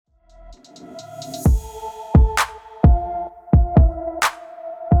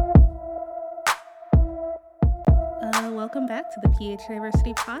Welcome back to the PH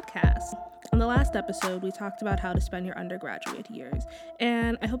Diversity Podcast. On the last episode, we talked about how to spend your undergraduate years,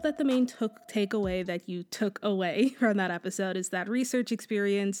 and I hope that the main takeaway that you took away from that episode is that research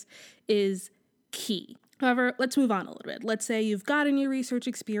experience is key. However, let's move on a little bit. Let's say you've gotten your research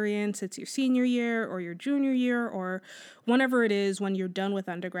experience, it's your senior year or your junior year or whenever it is when you're done with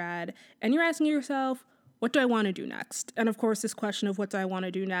undergrad, and you're asking yourself, what do I want to do next? And of course, this question of what do I want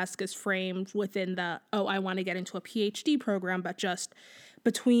to do next is framed within I want to get into a PhD program, but just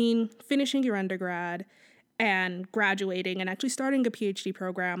between finishing your undergrad and graduating and actually starting a PhD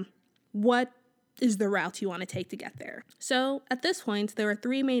program, what is the route you want to take to get there? So at this point, there are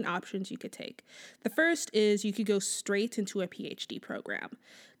three main options you could take. The first is you could go straight into a PhD program.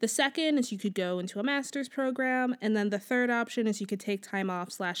 The second is you could go into a master's program. And then the third option is you could take time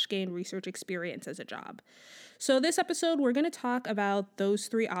off / gain research experience as a job. So this episode, we're going to talk about those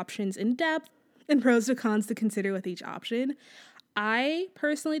three options in depth and pros and cons to consider with each option. I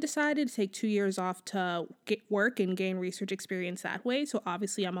personally decided to take 2 years off to get work and gain research experience that way. So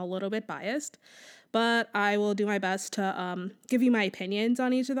obviously I'm a little bit biased, but I will do my best to give you my opinions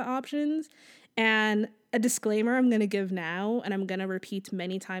on each of the options. And a disclaimer I'm going to give now, and I'm going to repeat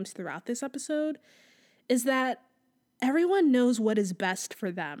many times throughout this episode, is that everyone knows what is best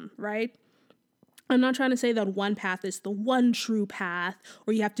for them, right? I'm not trying to say that one path is the one true path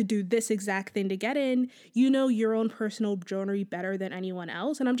or you have to do this exact thing to get in. You know your own personal journey better than anyone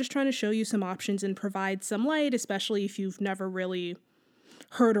else. And I'm just trying to show you some options and provide some light, especially if you've never really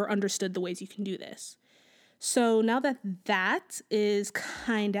heard or understood the ways you can do this. So now that that is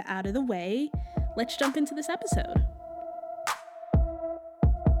kind of out of the way, let's jump into this episode.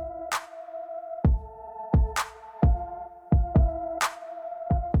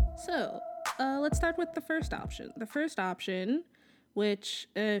 So, let's start with the first option. The first option, which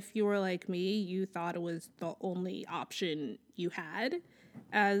if you were like me, you thought it was the only option you had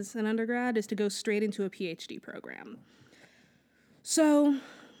as an undergrad, is to go straight into a PhD program. So,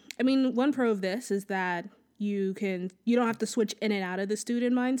 I mean, one pro of this is that you don't have to switch in and out of the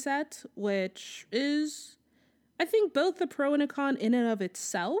student mindset, which is, I think, both a pro and a con in and of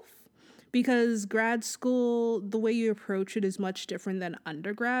itself. Because grad school, the way you approach it is much different than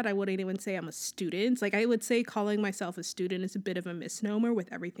undergrad. I wouldn't even say I'm a student. Like, I would say calling myself a student is a bit of a misnomer with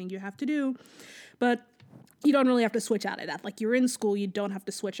everything you have to do. But you don't really have to switch out of that. Like, you're in school, you don't have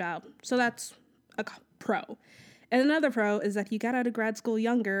to switch out. So that's a pro. And another pro is that you got out of grad school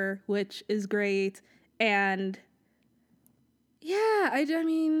younger, which is great. And yeah, I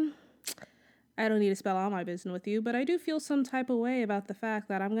mean, I don't need to spell all my business with you, but I do feel some type of way about the fact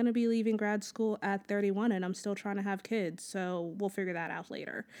that I'm going to be leaving grad school at 31 and I'm still trying to have kids. So we'll figure that out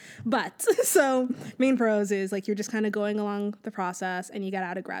later. But so main pros is like you're just kind of going along the process and you got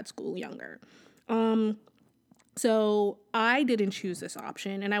out of grad school younger. So I didn't choose this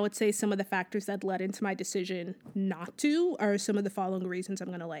option. And I would say some of the factors that led into my decision not to are some of the following reasons I'm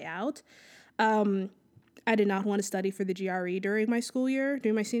going to lay out. I did not want to study for the GRE during my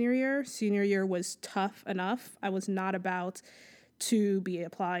senior year. Senior year was tough enough. I was not about to be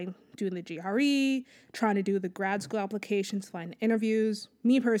doing the GRE, trying to do the grad school applications, find interviews.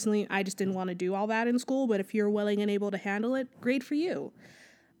 Me personally, I just didn't want to do all that in school, but if you're willing and able to handle it, great for you.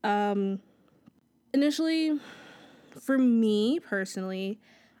 Initially, for me personally,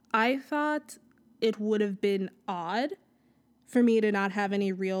 I thought it would have been odd for me to not have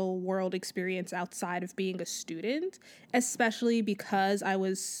any real world experience outside of being a student, especially because I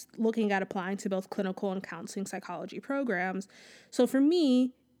was looking at applying to both clinical and counseling psychology programs. So for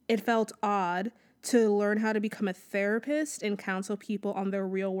me, it felt odd to learn how to become a therapist and counsel people on their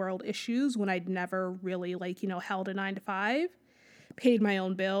real world issues when I'd never really held a 9-to-5, paid my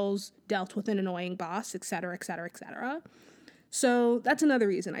own bills, dealt with an annoying boss, etc., etc., etc. So that's another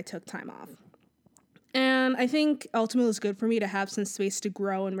reason I took time off. And I think ultimately it's good for me to have some space to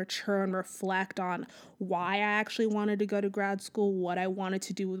grow and mature and reflect on why I actually wanted to go to grad school, what I wanted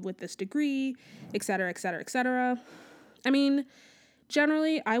to do with this degree, et cetera, et cetera, et cetera. I mean,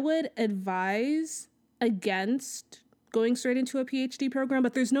 generally, I would advise against going straight into a PhD program,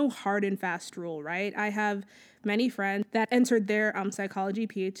 but there's no hard and fast rule, right? I have many friends that entered their psychology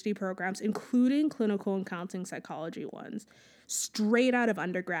PhD programs, including clinical and counseling psychology ones, straight out of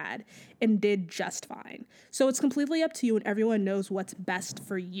undergrad and did just fine. So it's completely up to you, and everyone knows what's best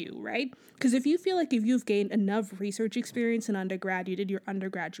for you, right? Because if you feel like if you've gained enough research experience in undergrad, you did your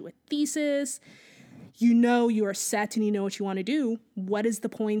undergraduate thesis, you know you are set and you know what you want to do, what is the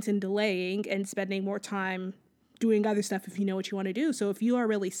point in delaying and spending more time doing other stuff if you know what you want to do. So if you are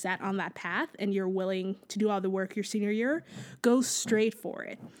really set on that path and you're willing to do all the work your senior year, go straight for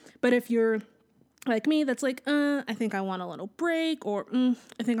it. But if you're like me, that's like, I think I want a little break, or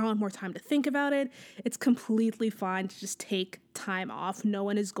I think I want more time to think about it, it's completely fine to just take time off. No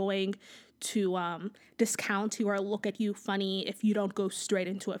one is going to discount you or look at you funny if you don't go straight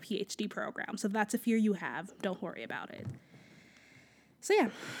into a PhD program. So if that's a fear you have, don't worry about it. So yeah,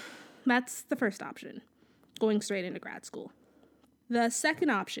 that's the first option, going straight into grad school. The second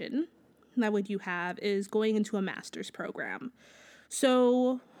option that you have is going into a master's program.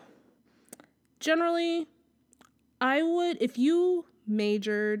 So generally, I would, if you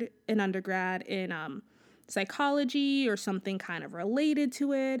majored in undergrad in psychology or something kind of related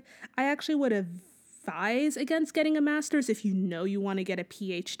to it, I actually would advise against getting a master's if you know you want to get a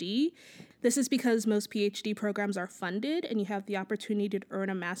PhD. This is because most PhD programs are funded and you have the opportunity to earn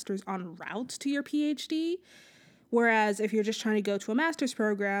a master's en route to your PhD. Whereas if you're just trying to go to a master's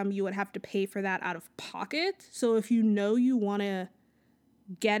program, you would have to pay for that out of pocket. So if you know you want to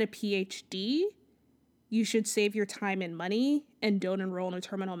get a PhD, you should save your time and money and don't enroll in a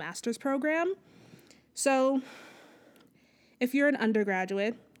terminal master's program. So if you're an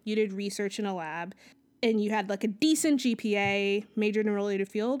undergraduate, you did research in a lab, and you had like a decent GPA, majored in a related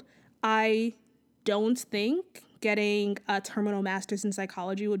field, I don't think getting a terminal master's in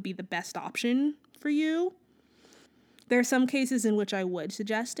psychology would be the best option for you. There are some cases in which I would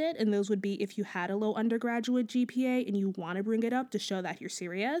suggest it, and those would be if you had a low undergraduate GPA and you want to bring it up to show that you're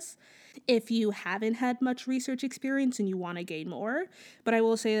serious. If you haven't had much research experience and you want to gain more. But I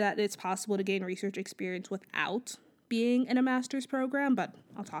will say that it's possible to gain research experience without being in a master's program, but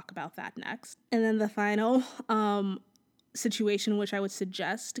I'll talk about that next. And then the final situation in which I would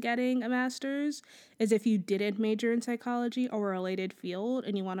suggest getting a master's is if you didn't major in psychology or a related field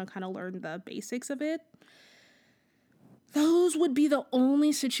and you want to kind of learn the basics of it. Those would be the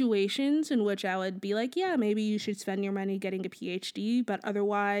only situations in which I would be like, yeah, maybe you should spend your money getting a PhD, but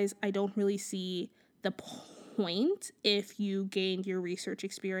otherwise I don't really see the point if you gained your research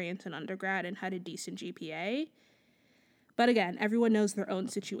experience in undergrad and had a decent GPA. But again, everyone knows their own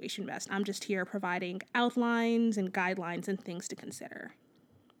situation best. I'm just here providing outlines and guidelines and things to consider.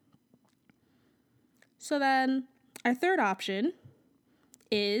 So then our third option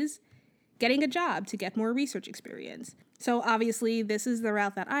is getting a job to get more research experience. So obviously this is the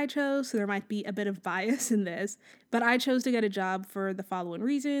route that I chose, so there might be a bit of bias in this, but I chose to get a job for the following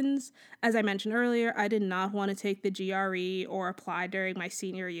reasons. As I mentioned earlier, I did not want to take the GRE or apply during my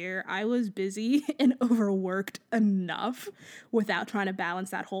senior year. I was busy and overworked enough without trying to balance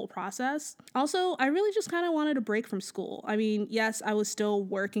that whole process. Also, I really just kind of wanted a break from school. I mean, yes, I was still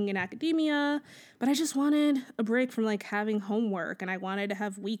working in academia, but I just wanted a break from like having homework, and I wanted to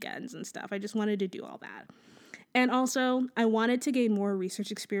have weekends and stuff. I just wanted to do all that. And also, I wanted to gain more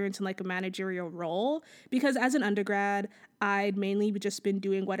research experience in like a managerial role, because as an undergrad, I'd mainly just been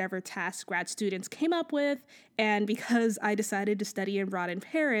doing whatever tasks grad students came up with. And because I decided to study abroad in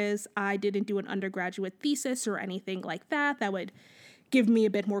Paris, I didn't do an undergraduate thesis or anything like that that would give me a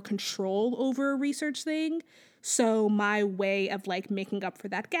bit more control over a research thing. So my way of like making up for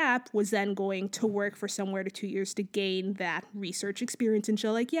that gap was then going to work for somewhere to 2 years to gain that research experience and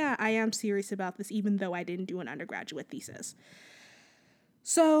show like, yeah, I am serious about this, even though I didn't do an undergraduate thesis.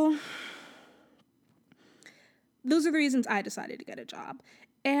 So those are the reasons I decided to get a job.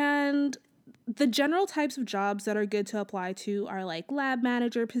 And the general types of jobs that are good to apply to are like lab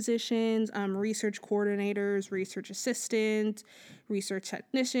manager positions, research coordinators, research assistant, research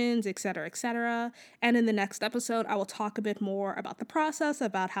technicians, etc., etc. And in the next episode, I will talk a bit more about the process,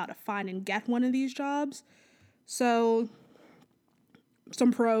 about how to find and get one of these jobs. So,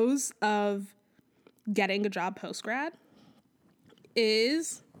 some pros of getting a job post-grad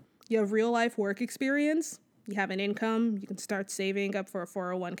is you have real life work experience, you have an income, you can start saving up for a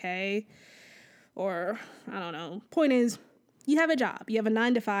 401k, or I don't know. Point is, you have a job. You have a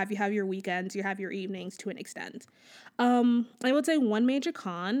 9 to 5. You have your weekends. You have your evenings to an extent. I would say one major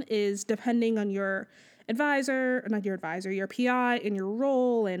con is depending on your your PI and your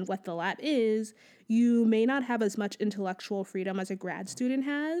role and what the lab is, you may not have as much intellectual freedom as a grad student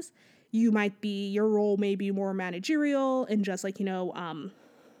has. Your role may be more managerial and just like,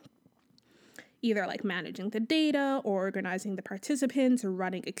 either like managing the data or organizing the participants or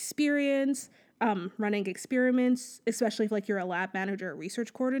running experiments, especially if like you're a lab manager or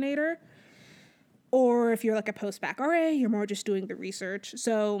research coordinator. Or if you're like a post-bac RA, you're more just doing the research.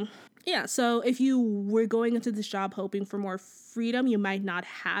 So if you were going into this job hoping for more freedom, you might not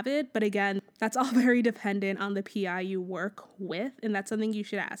have it. But again, that's all very dependent on the PI you work with, and that's something you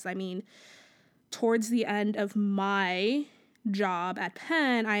should ask. I mean, towards the end of my job at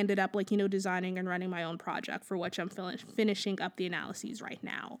Penn, I ended up designing and running my own project for which I'm finishing up the analyses right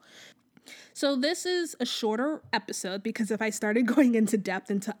now. So this is a shorter episode because if I started going into depth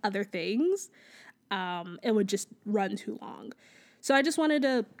into other things, it would just run too long. So I just wanted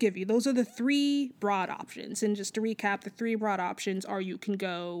to give you, those are the 3 broad options. And just to recap, the 3 broad options are you can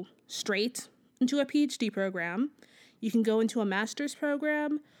go straight into a PhD program, you can go into a master's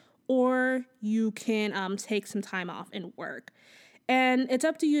program, or you can take some time off and work. And it's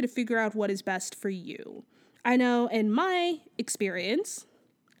up to you to figure out what is best for you. I know in my experience,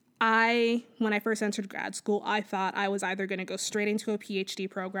 when I first entered grad school, I thought I was either going to go straight into a PhD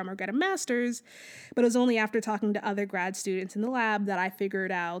program or get a master's, but it was only after talking to other grad students in the lab that I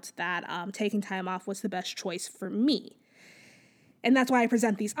figured out that taking time off was the best choice for me. And that's why I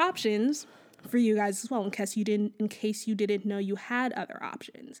present these options for you guys as well, in case you didn't know you had other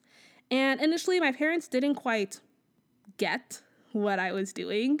options. And initially, my parents didn't quite get what I was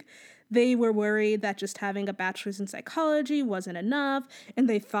doing. They were worried that just having a bachelor's in psychology wasn't enough, and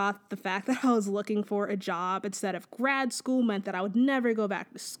they thought the fact that I was looking for a job instead of grad school meant that I would never go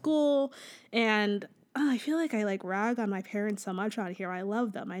back to school. And I feel like I rag on my parents so much on here. I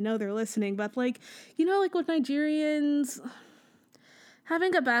love them. I know they're listening, but with Nigerians,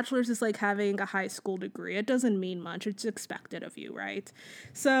 having a bachelor's is like having a high school degree. It doesn't mean much. It's expected of you, right?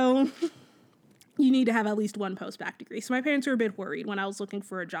 So you need to have at least one post-bac degree. So my parents were a bit worried when I was looking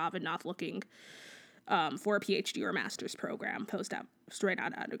for a job and not looking for a PhD or a master's program straight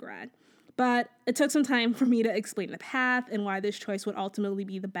out of undergrad. But it took some time for me to explain the path and why this choice would ultimately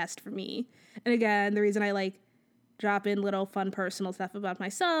be the best for me. And again, the reason I drop in little fun personal stuff about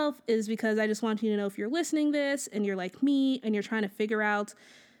myself is because I just want you to know, if you're listening this and you're like me and you're trying to figure out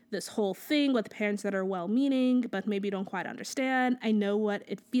this whole thing with parents that are well-meaning but maybe don't quite understand, I know what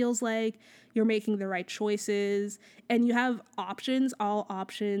it feels like. You're making the right choices and you have options. All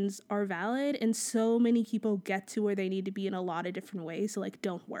options are valid, and so many people get to where they need to be in a lot of different ways, so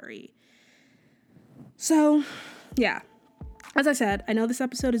don't worry. So yeah, as I said, I know this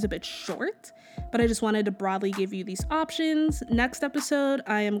episode is a bit short, but I just wanted to broadly give you these options. Next episode,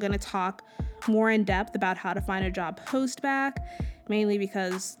 I am going to talk more in depth about how to find a job post-bac, mainly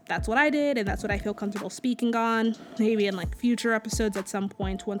because that's what I did and that's what I feel comfortable speaking on. Maybe in future episodes at some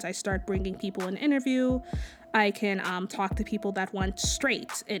point, once I start bringing people in interview, I can talk to people that went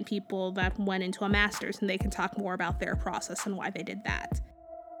straight and people that went into a master's, and they can talk more about their process and why they did that.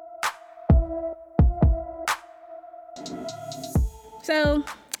 So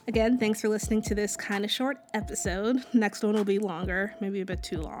again, thanks for listening to this kind of short episode. Next one will be longer, maybe a bit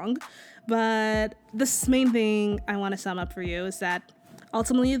too long. But this main thing I want to sum up for you is that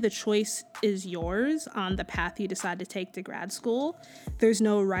ultimately the choice is yours on the path you decide to take to grad school. There's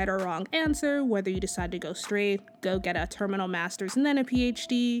no right or wrong answer, whether you decide to go straight, go get a terminal master's and then a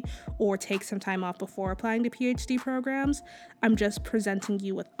PhD, or take some time off before applying to PhD programs. I'm just presenting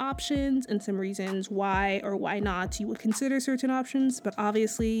you with options and some reasons why or why not you would consider certain options, but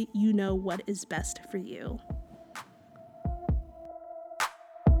obviously you know what is best for you.